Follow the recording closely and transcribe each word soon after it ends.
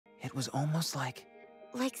It was almost like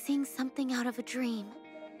seeing something out of a dream.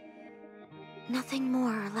 Nothing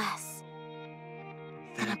more or less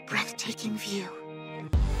than a breathtaking view.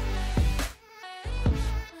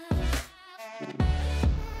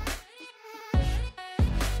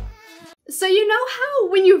 So you know how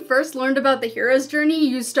when you first learned about the hero's journey,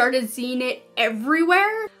 you started seeing it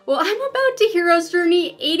everywhere? Well, I'm about to hero's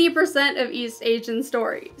journey 80% of East Asian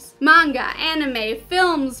stories. Manga, anime,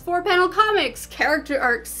 films, 4-panel comics, character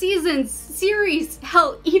arcs, seasons, series,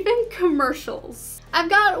 hell, even commercials. I've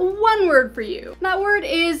got one word for you. That word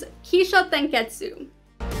is Kishotenketsu.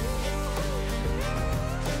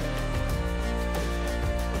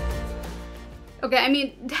 Okay, I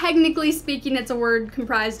mean, technically speaking, it's a word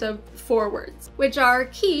comprised of 4 words, which are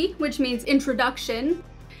ki, which means introduction,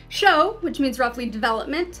 sho, which means roughly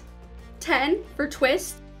development, ten for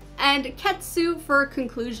twist, and ketsu for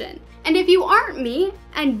conclusion. And if you aren't me,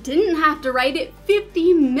 and didn't have to write it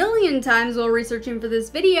 50 million times while researching for this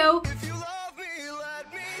video,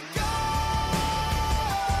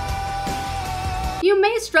 you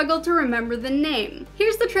may struggle to remember the name.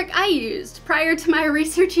 Here's the trick I used. Prior to my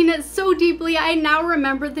researching it so deeply, I now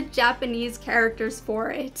remember the Japanese characters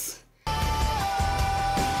for it.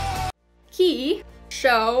 Ki,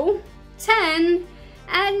 sho, ten,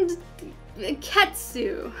 and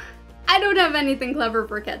ketsu. I don't have anything clever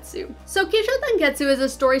for ketsu. So Kishotenketsu is a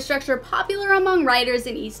story structure popular among writers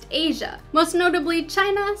in East Asia, most notably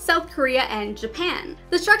China, South Korea, and Japan.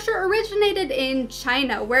 The structure originated in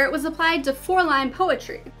China, where it was applied to 4-line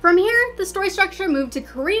poetry. From here, the story structure moved to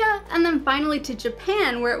Korea, and then finally to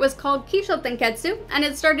Japan, where it was called Kishotenketsu, and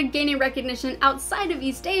it started gaining recognition outside of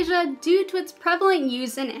East Asia due to its prevalent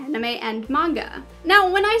use in anime and manga.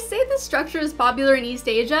 Now, when I say this structure is popular in East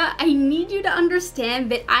Asia, I need you to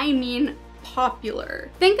understand that I mean popular.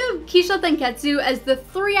 Think of Kishotenketsu as the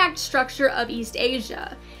 3-act structure of East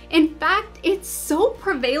Asia. In fact, it's so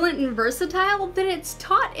prevalent and versatile that it's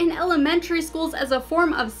taught in elementary schools as a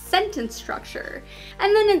form of sentence structure.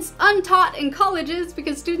 And then it's untaught in colleges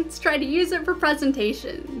because students try to use it for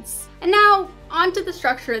presentations. And now, onto the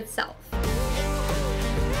structure itself.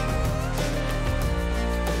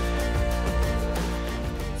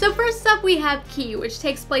 So first up we have Ki, which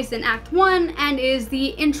takes place in Act 1 and is the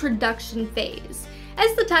introduction phase.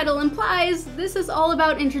 As the title implies, this is all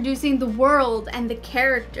about introducing the world and the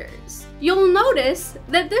characters. You'll notice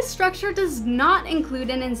that this structure does not include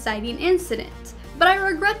an inciting incident, but I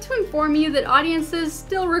regret to inform you that audiences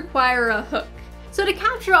still require a hook. So to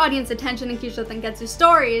capture audience attention in Kishotenketsu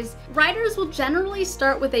stories, writers will generally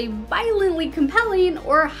start with a violently compelling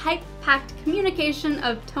or hype-packed communication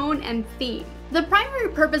of tone and theme. The primary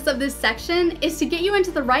purpose of this section is to get you into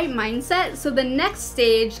the right mindset so the next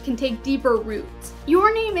stage can take deeper roots.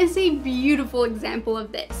 Your Name is a beautiful example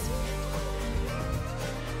of this.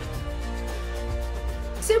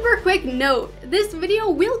 Super quick note, this video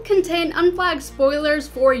will contain unflagged spoilers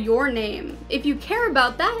for Your Name. If you care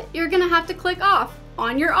about that, you're gonna have to click off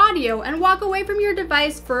on your audio and walk away from your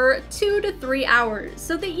device for 2 to 3 hours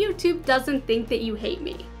so that YouTube doesn't think that you hate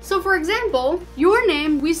me. So for example, Your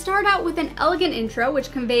Name, we start out with an elegant intro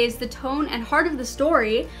which conveys the tone and heart of the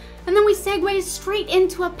story, and then we segue straight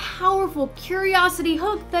into a powerful curiosity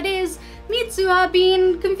hook that is Mitsuha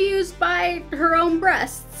being confused by her own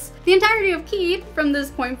breasts. The entirety of Ki, from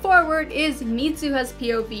this point forward, is Mitsuha's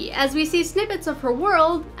POV, as we see snippets of her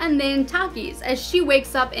world, and then Taki's, as she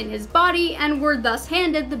wakes up in his body, and we're thus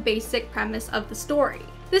handed the basic premise of the story.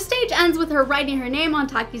 The stage ends with her writing her name on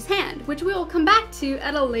Taki's hand, which we will come back to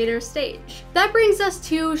at a later stage. That brings us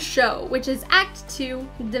to Sho, which is Act 2,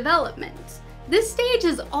 Development. This stage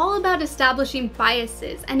is all about establishing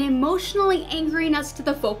biases and emotionally anchoring us to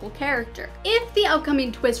the focal character. If the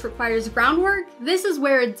upcoming twist requires groundwork, this is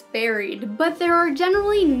where it's buried, but there are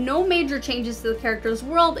generally no major changes to the character's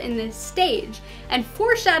world in this stage, and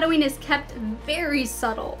foreshadowing is kept very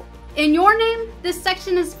subtle. In Your Name, this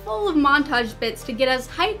section is full of montage bits to get us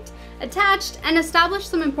hyped, attached, and establish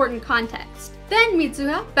some important context. Then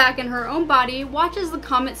Mitsuha, back in her own body, watches the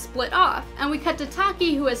comet split off, and we cut to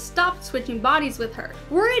Taki, who has stopped switching bodies with her.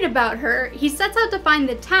 Worried about her, he sets out to find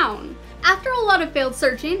the town. After a lot of failed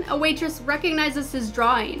searching, a waitress recognizes his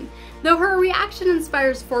drawing, though her reaction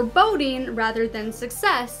inspires foreboding rather than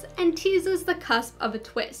success, and teases the cusp of a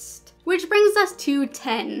twist. Which brings us to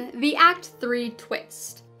 10, the Act 3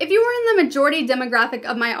 twist. If you are in the majority demographic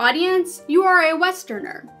of my audience, you are a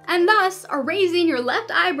Westerner, and thus are raising your left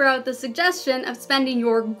eyebrow at the suggestion of spending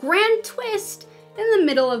your grand twist in the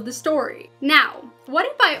middle of the story. Now, what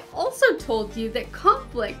if I also told you that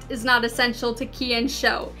conflict is not essential to Ki and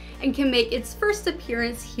Sho, and can make its first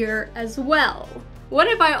appearance here as well? What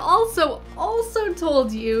if I also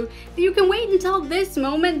told you that you can wait until this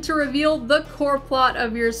moment to reveal the core plot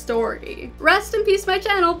of your story? Rest in peace my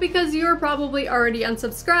channel, because you're probably already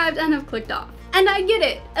unsubscribed and have clicked off. And I get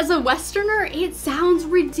it, as a Westerner, it sounds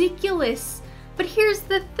ridiculous. But here's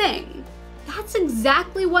the thing, that's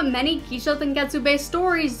exactly what many Kishotenketsu based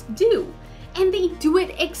stories do. And they do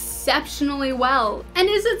it exceptionally well. And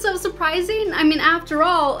is it so surprising? I mean, after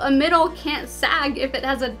all, a middle can't sag if it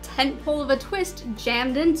has a tent pole of a twist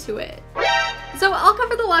jammed into it. So I'll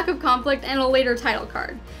cover the lack of conflict in a later title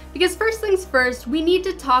card, because first things first, we need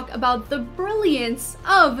to talk about the brilliance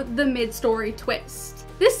of the mid-story twist.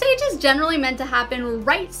 This stage is generally meant to happen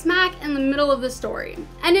right smack in the middle of the story,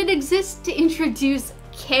 and it exists to introduce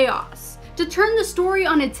chaos, to turn the story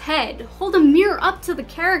on its head, hold a mirror up to the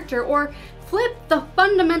character, or flip the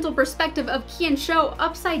fundamental perspective of Ki and Sho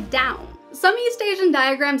upside down. Some East Asian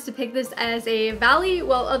diagrams depict this as a valley,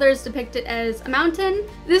 while others depict it as a mountain.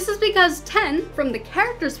 This is because Ten, from the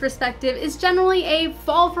character's perspective, is generally a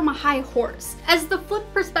fall from a high horse, as the flip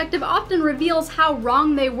perspective often reveals how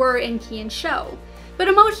wrong they were in Ki and Sho. But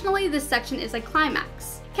emotionally, this section is a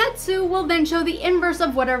climax. Ketsu will then show the inverse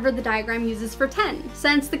of whatever the diagram uses for Ten,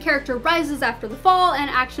 since the character rises after the fall and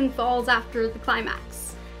action falls after the climax.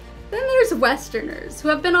 Then there's Westerners, who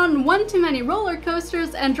have been on one too many roller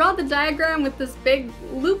coasters and draw the diagram with this big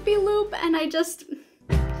loopy-loop, and I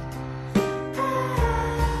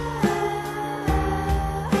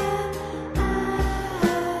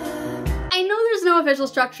know there's no official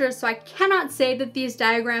structure, so I cannot say that these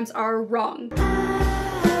diagrams are wrong.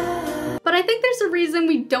 But I think there's a reason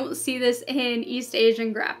we don't see this in East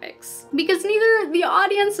Asian graphics, because neither the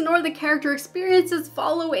audience nor the character experiences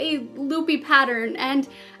follow a loopy pattern, and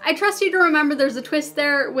I trust you to remember there's a twist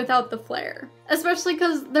there without the flair, especially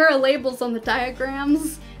because there are labels on the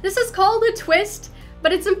diagrams. This is called a twist,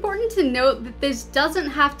 but it's important to note that this doesn't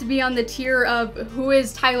have to be on the tier of who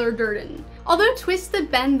is Tyler Durden. Although twists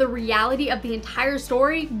that bend the reality of the entire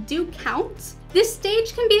story do count, this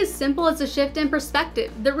stage can be as simple as a shift in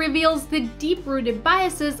perspective that reveals the deep-rooted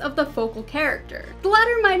biases of the focal character. The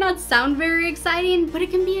latter might not sound very exciting, but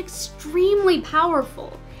it can be extremely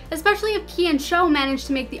powerful, especially if Ki and Sho manage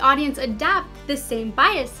to make the audience adapt the same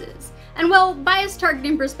biases. And while bias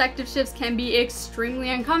targeting perspective shifts can be extremely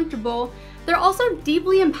uncomfortable, they're also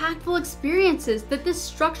deeply impactful experiences that this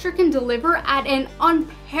structure can deliver at an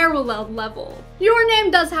unparalleled level. Your Name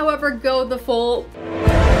does, however, go the full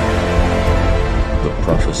 "The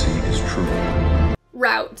prophecy is true"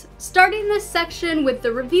 route, starting this section with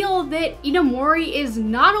the reveal that Inomori is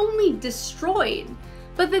not only destroyed,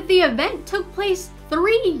 but that the event took place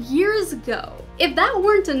 3 years ago. If that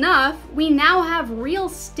weren't enough, we now have real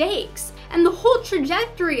stakes, and the whole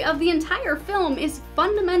trajectory of the entire film is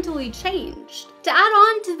fundamentally changed. To add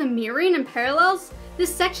on to the mirroring and parallels,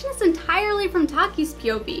 this section is entirely from Taki's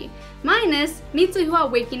POV, minus Mitsuha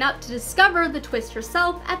waking up to discover the twist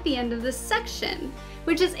herself at the end of this section,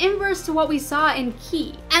 which is inverse to what we saw in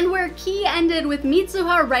Ki. And where Ki ended with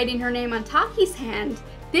Mitsuha writing her name on Taki's hand,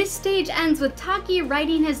 this stage ends with Taki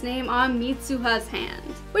writing his name on Mitsuha's hand.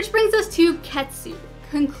 Which brings us to Ketsu,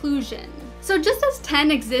 conclusion. So just as Ten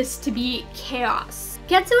exists to be chaos,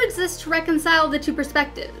 Ketsu exists to reconcile the two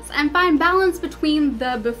perspectives and find balance between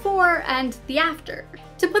the before and the after.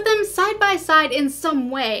 To put them side by side in some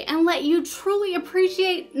way and let you truly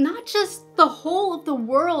appreciate not just the whole of the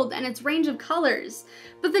world and its range of colors,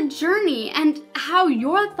 but the journey and how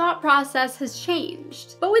your thought process has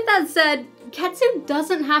changed. But with that said, Ketsu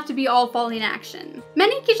doesn't have to be all falling action.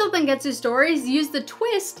 Many Kishotenketsu stories use the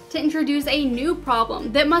twist to introduce a new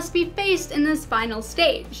problem that must be faced in this final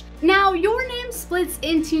stage. Now, Your Name splits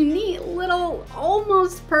into neat little,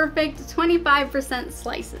 almost perfect 25%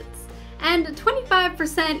 slices. And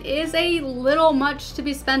 25% is a little much to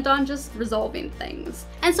be spent on just resolving things.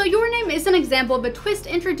 And so Your Name is an example of a twist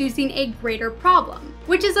introducing a greater problem,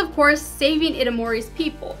 which is of course saving Itomori's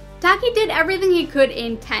people. Taki did everything he could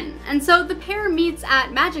in 10, and so the pair meets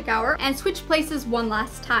at magic hour and switch places one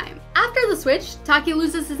last time. After the switch, Taki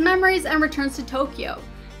loses his memories and returns to Tokyo.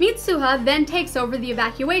 Mitsuha then takes over the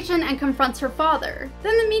evacuation and confronts her father.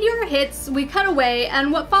 Then the meteor hits, we cut away,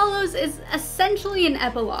 and what follows is essentially an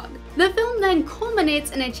epilogue. The film then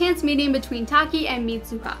culminates in a chance meeting between Taki and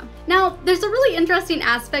Mitsuha. Now, there's a really interesting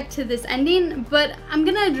aspect to this ending, but I'm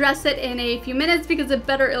gonna address it in a few minutes because it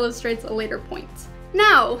better illustrates a later point.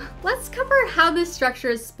 Now, let's cover how this structure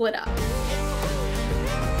is split up.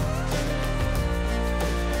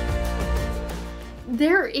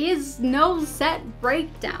 There is no set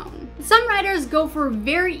breakdown. Some writers go for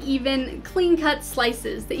very even, clean-cut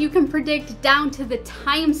slices that you can predict down to the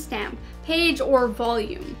timestamp page, or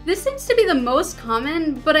volume. This seems to be the most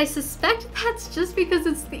common, but I suspect that's just because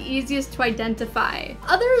it's the easiest to identify.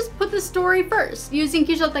 Others put the story first, using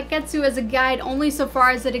Kishotenketsu as a guide only so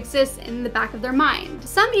far as it exists in the back of their mind.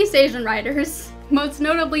 Some East Asian writers, most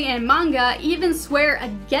notably in manga, even swear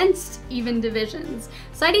against even divisions,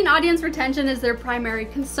 citing audience retention as their primary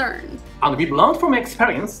concern. And we've learned from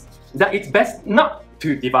experience that it's best not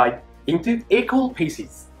to divide into equal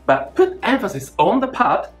pieces, but put emphasis on the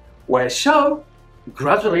part where show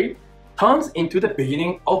gradually turns into the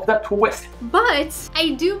beginning of the twist. But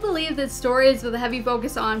I do believe that stories with a heavy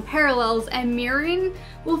focus on parallels and mirroring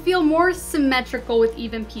will feel more symmetrical with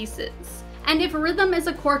even pieces. And if rhythm is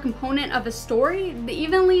a core component of a story, the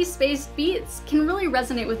evenly spaced beats can really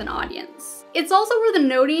resonate with an audience. It's also worth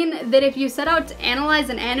noting that if you set out to analyze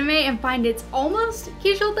an anime and find it's almost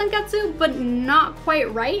Kishotenketsu but not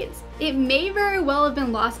quite right, it may very well have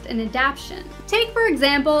been lost in adaptation. Take for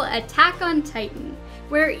example Attack on Titan,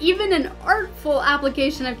 where even an artful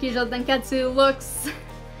application of Kishotenketsu looks,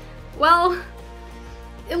 well,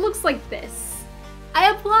 it looks like this.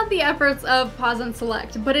 I applaud the efforts of Pause and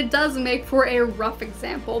Select, but it does make for a rough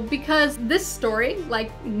example because this story,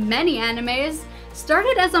 like many animes,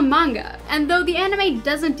 started as a manga, and though the anime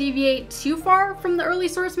doesn't deviate too far from the early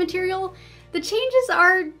source material, the changes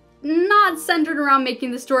are not centered around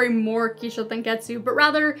making the story more Kishotenketsu, but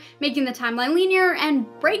rather making the timeline linear and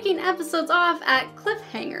breaking episodes off at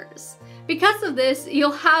cliffhangers. Because of this,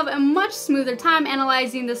 you'll have a much smoother time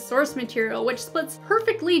analyzing the source material, which splits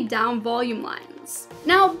perfectly down volume lines.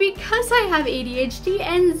 Now, because I have ADHD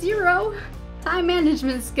and 0 time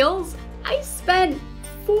management skills, I spent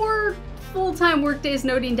 4 full-time workdays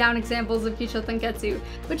noting down examples of Kishotenketsu,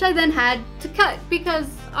 which I then had to cut because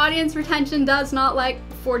audience retention does not like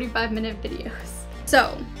 45-minute videos.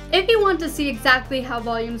 So, if you want to see exactly how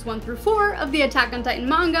volumes 1 through 4 of the Attack on Titan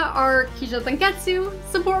manga are Kishotenketsu,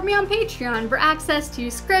 support me on Patreon for access to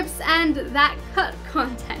scripts and that cut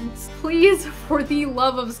content. Please, for the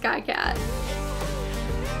love of Skycat.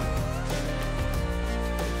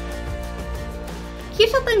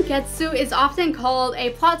 Kishotenketsu is often called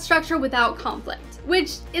a plot structure without conflict,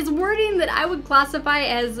 which is wording that I would classify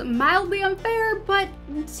as mildly unfair, but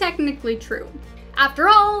technically true. After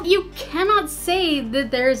all, you cannot say that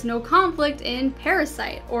there is no conflict in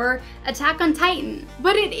Parasite or Attack on Titan,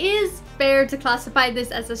 but it is fair to classify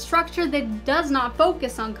this as a structure that does not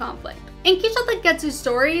focus on conflict. In Kishotenketsu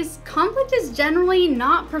stories, conflict is generally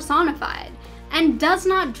not personified and does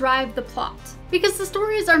not drive the plot, because the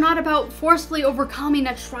stories are not about forcefully overcoming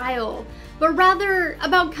a trial, but rather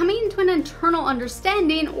about coming to an internal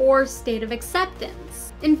understanding or state of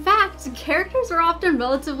acceptance. In fact, characters are often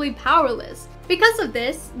relatively powerless. Because of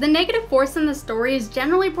this, the negative force in the story is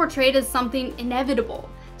generally portrayed as something inevitable,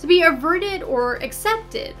 to be averted or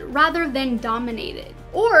accepted rather than dominated.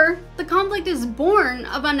 Or the conflict is born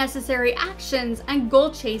of unnecessary actions and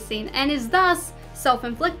goal chasing and is thus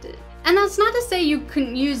self-inflicted. And that's not to say you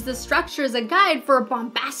couldn't use the structure as a guide for a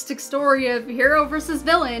bombastic story of hero versus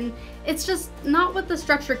villain, it's just not what the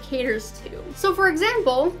structure caters to. So for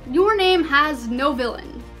example, Your Name has no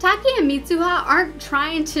villain. Taki and Mitsuha aren't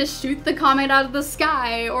trying to shoot the comet out of the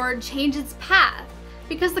sky or change its path,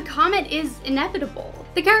 because the comet is inevitable.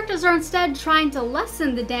 The characters are instead trying to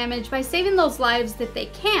lessen the damage by saving those lives that they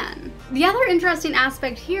can. The other interesting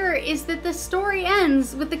aspect here is that the story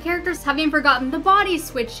ends with the characters having forgotten the body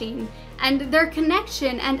switching and their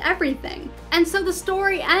connection and everything. And so the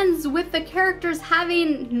story ends with the characters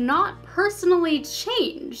having not personally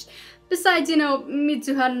changed. Besides, you know,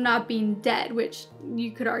 Mitsuha not being dead, which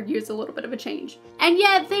you could argue is a little bit of a change. And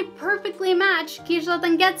yet, they perfectly match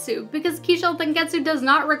Kishotenketsu, because Kishotenketsu does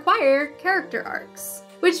not require character arcs.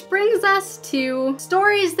 Which brings us to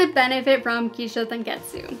stories that benefit from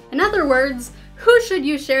Kishotenketsu. In other words, who should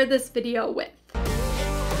you share this video with?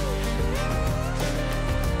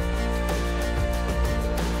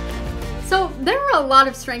 So, there are a lot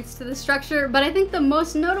of strengths to the structure, but I think the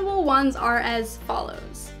most notable ones are as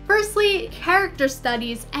follows. Firstly, character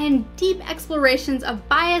studies and deep explorations of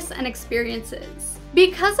bias and experiences.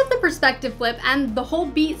 Because of the perspective flip and the whole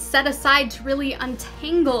beat set aside to really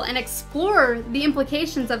untangle and explore the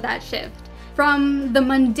implications of that shift, from the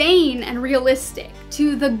mundane and realistic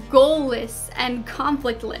to the goalless and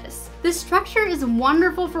conflictless, this structure is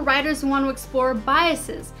wonderful for writers who want to explore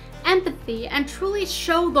biases empathy and truly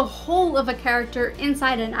show the whole of a character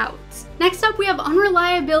inside and out. Next up, we have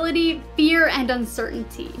unreliability, fear, and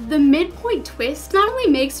uncertainty. The midpoint twist not only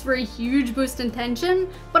makes for a huge boost in tension,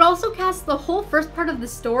 but also casts the whole first part of the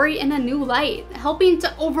story in a new light, helping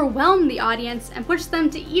to overwhelm the audience and push them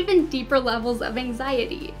to even deeper levels of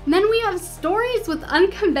anxiety. And then we have stories with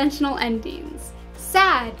unconventional endings.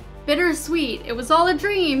 Sad, bittersweet, it was all a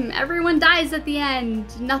dream, everyone dies at the end,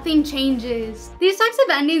 nothing changes. These types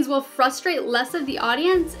of endings will frustrate less of the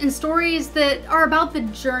audience in stories that are about the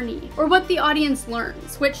journey, or what the audience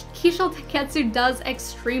learns, which Kishotenketsu does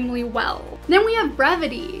extremely well. Then we have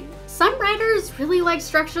brevity. Some writers really like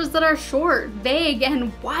structures that are short, vague,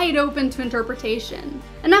 and wide open to interpretation.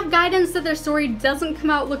 Enough guidance that their story doesn't come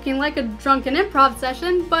out looking like a drunken improv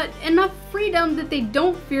session, but enough freedom that they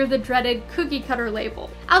don't fear the dreaded cookie cutter label.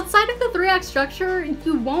 Outside of the 3-act structure,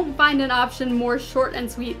 you won't find an option more short and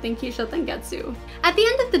sweet than Kishotenketsu. At the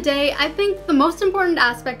end of the day, I think the most important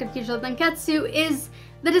aspect of Kishotenketsu is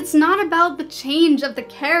that it's not about the change of the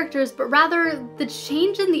characters, but rather the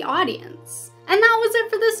change in the audience. And that was it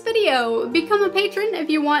for this video. Become a patron if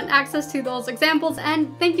you want access to those examples,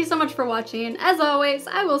 and thank you so much for watching. As always,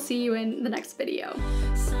 I will see you in the next video.